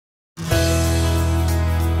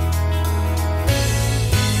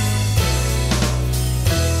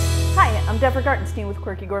Devra Gartenstein with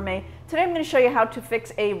Quirky Gourmet. Today I'm going to show you how to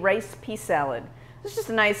fix a rice pea salad. This is just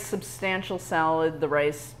a nice substantial salad. The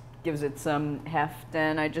rice gives it some heft,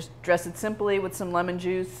 and I just dress it simply with some lemon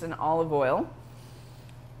juice and olive oil.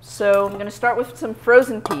 So I'm going to start with some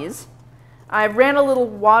frozen peas. I ran a little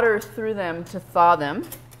water through them to thaw them.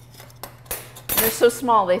 They're so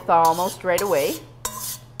small they thaw almost right away.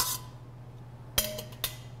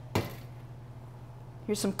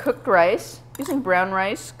 Here's some cooked rice. Using brown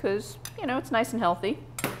rice because, you know, it's nice and healthy.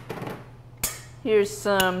 Here's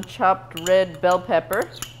some chopped red bell pepper,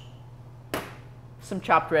 some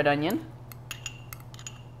chopped red onion,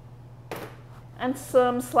 and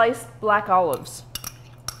some sliced black olives.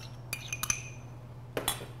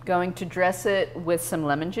 Going to dress it with some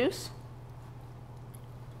lemon juice,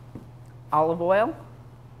 olive oil,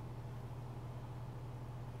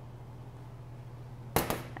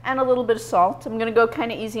 and a little bit of salt. I'm going to go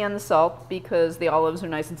kind of easy on the salt because the olives are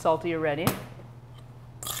nice and salty already.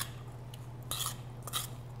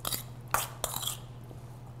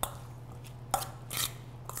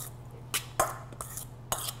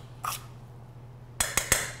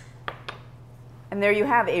 And there you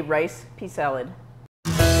have a rice pea salad.